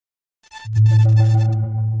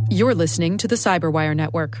You're listening to the Cyberwire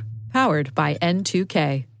Network, powered by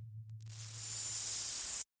N2K.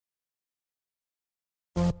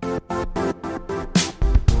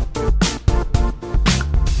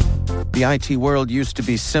 The IT world used to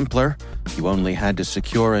be simpler. You only had to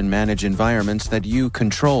secure and manage environments that you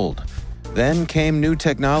controlled. Then came new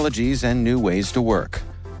technologies and new ways to work.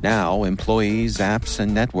 Now, employees, apps,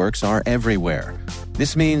 and networks are everywhere.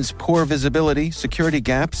 This means poor visibility, security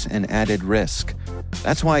gaps, and added risk.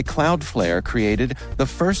 That's why Cloudflare created the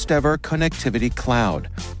first-ever connectivity cloud.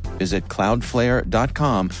 Visit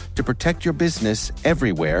cloudflare.com to protect your business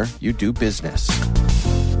everywhere you do business.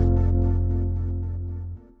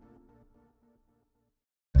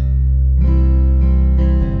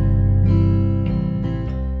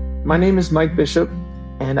 My name is Mike Bishop,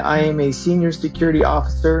 and I am a Senior Security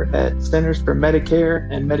Officer at Centers for Medicare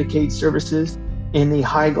and Medicaid Services in the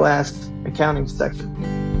High Glass Accounting section.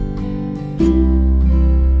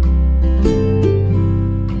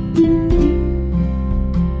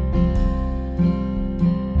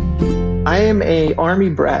 I am a Army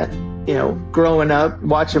brat. Growing up,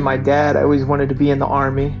 watching my dad, I always wanted to be in the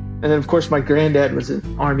Army. And then, of course, my granddad was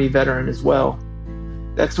an Army veteran as well.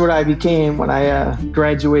 That's what I became when I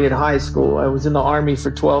graduated high school. I was in the Army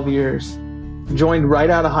for 12 years. Joined right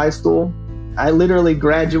out of high school. I literally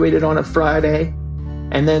graduated on a Friday,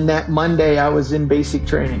 and then that Monday I was in basic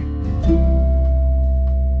training.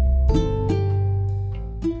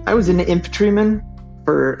 I was an infantryman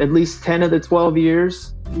for at least 10 of the 12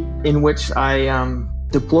 years, in which I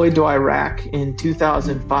deployed to Iraq in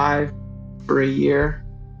 2005 for a year.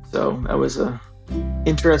 So that was an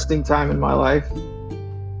interesting time in my life.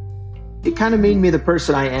 It kind of made me the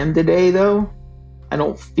person I am today, though. I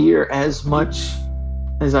don't fear as much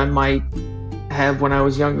as I might have when I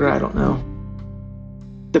was younger. I don't know.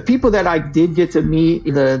 The people that I did get to meet,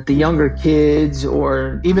 the younger kids,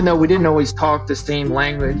 or even though we didn't always talk the same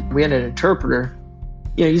language, we had an interpreter.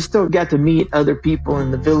 You still got to meet other people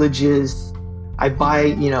in the villages. I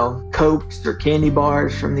buy, Cokes or candy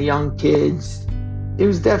bars from the young kids. It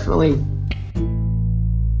was definitely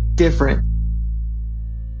different.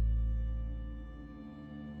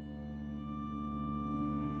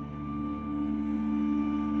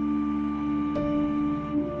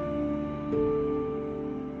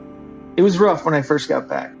 It was rough when I first got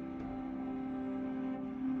back.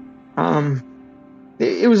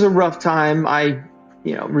 It was a rough time. I,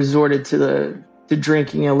 resorted to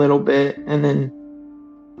drinking a little bit, and then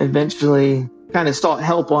eventually kind of sought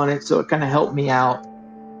help on it. So it kind of helped me out.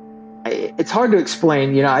 It's hard to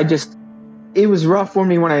explain. It was rough for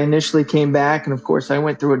me when I initially came back. And of course I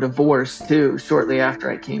went through a divorce too, shortly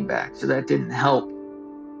after I came back. So that didn't help.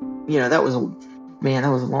 That was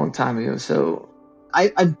a long time ago. So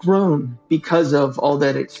I've grown because of all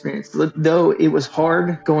that experience. Though it was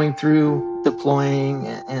hard going through deploying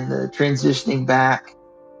and the transitioning back,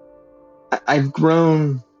 I've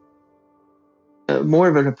grown more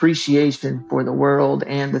of an appreciation for the world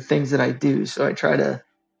and the things that I do. So I try to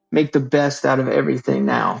make the best out of everything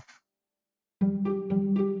now.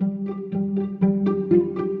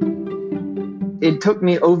 It took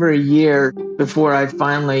me over a year before I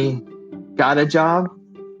finally got a job.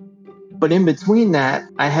 But in between that,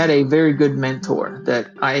 I had a very good mentor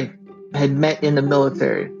that I had met in the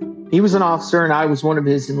military. He was an officer and I was one of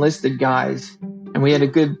his enlisted guys. And we had a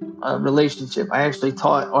good relationship. I actually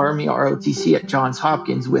taught Army ROTC at Johns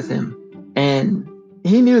Hopkins with him. And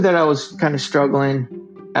he knew that I was kind of struggling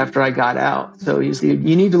after I got out. So he said,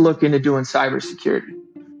 you need to look into doing cybersecurity.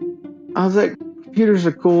 I was like, computers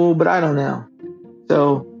are cool, but I don't know.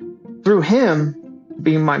 So through him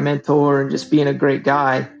being my mentor and just being a great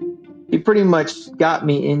guy, he pretty much got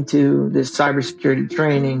me into this cybersecurity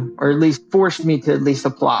training, or at least forced me to at least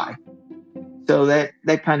apply. So that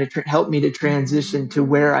kind of helped me to transition to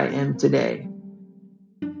where I am today.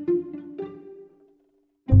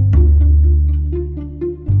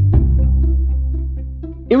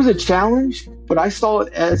 It was a challenge, but I saw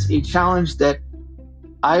it as a challenge that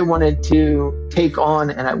I wanted to take on,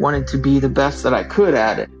 and I wanted to be the best that I could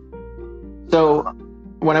at it. So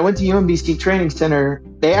when I went to UMBC Training Center,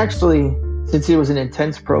 they actually, since it was an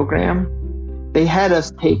intense program, they had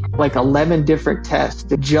us take like 11 different tests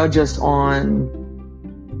to judge us on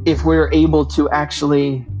if we were able to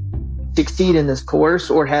actually succeed in this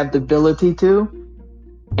course or have the ability to.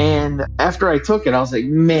 And after I took it, I was like,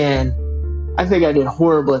 man, I think I did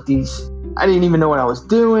horrible at these. I didn't even know what I was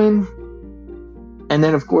doing. And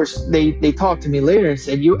then, of course, they talked to me later and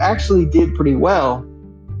said, you actually did pretty well.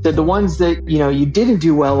 That the ones that, you didn't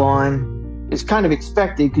do well on is kind of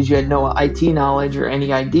expected because you had no IT knowledge or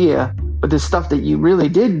any idea. But the stuff that you really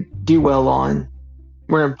did do well on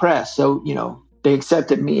were impressed. So, they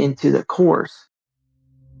accepted me into the course.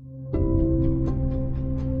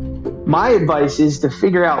 My advice is to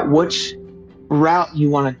figure out which route you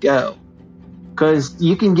want to go, because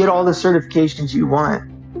you can get all the certifications you want.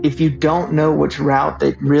 If you don't know which route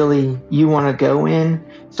that really you want to go in,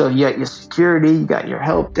 so you got your security, you got your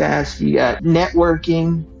help desk, you got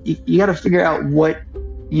networking, you got to figure out what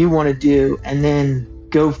you want to do and then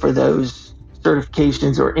go for those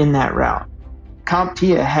certifications or in that route.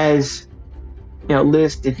 CompTIA has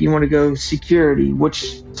list if you want to go security,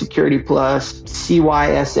 which security plus,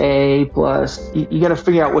 CYSA plus, you got to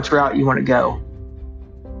figure out which route you want to go.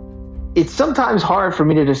 It's sometimes hard for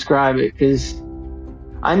me to describe it because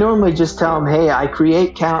I normally just tell them, hey, I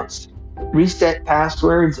create counts, reset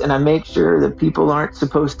passwords, and I make sure that people aren't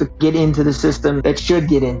supposed to get into the system that should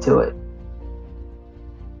get into it.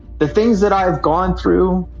 The things that I've gone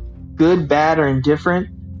through, good, bad, or indifferent,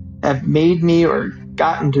 have made me or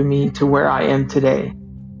gotten to me to where I am today.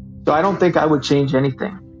 So I don't think I would change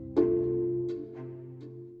anything.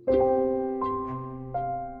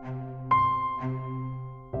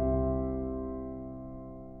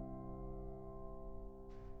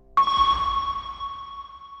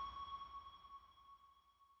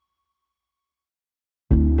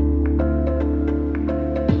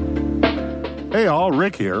 Hey all,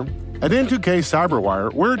 Rick here. At N2K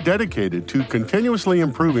Cyberwire, we're dedicated to continuously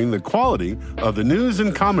improving the quality of the news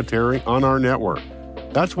and commentary on our network.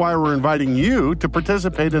 That's why we're inviting you to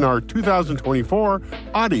participate in our 2024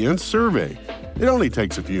 audience survey. It only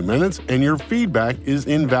takes a few minutes, and your feedback is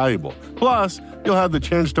invaluable. Plus, you'll have the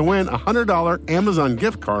chance to win a $100 Amazon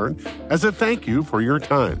gift card as a thank you for your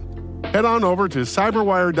time. Head on over to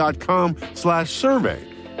cyberwire.com/survey.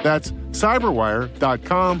 That's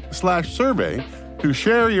cyberwire.com/survey to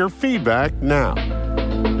share your feedback now.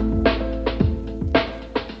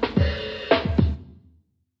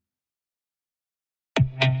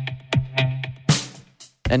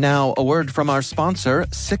 And now, a word from our sponsor,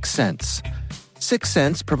 Syxsense.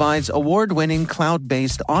 Syxsense provides award-winning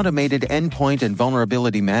cloud-based automated endpoint and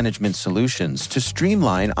vulnerability management solutions to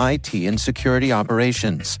streamline IT and security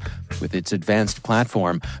operations. With its advanced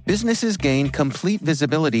platform, businesses gain complete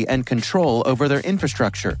visibility and control over their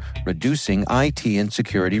infrastructure, reducing IT and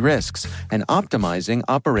security risks and optimizing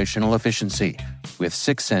operational efficiency. With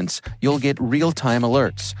Syxsense, you'll get real-time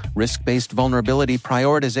alerts, risk-based vulnerability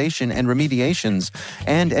prioritization and remediations,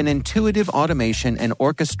 and an intuitive automation and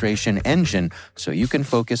orchestration engine so you can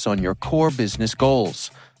focus on your core business goals,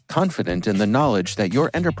 confident in the knowledge that your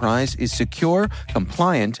enterprise is secure,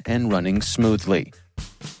 compliant, and running smoothly.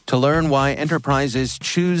 To learn why enterprises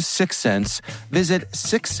choose Syxsense, visit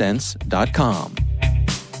syxsense.com.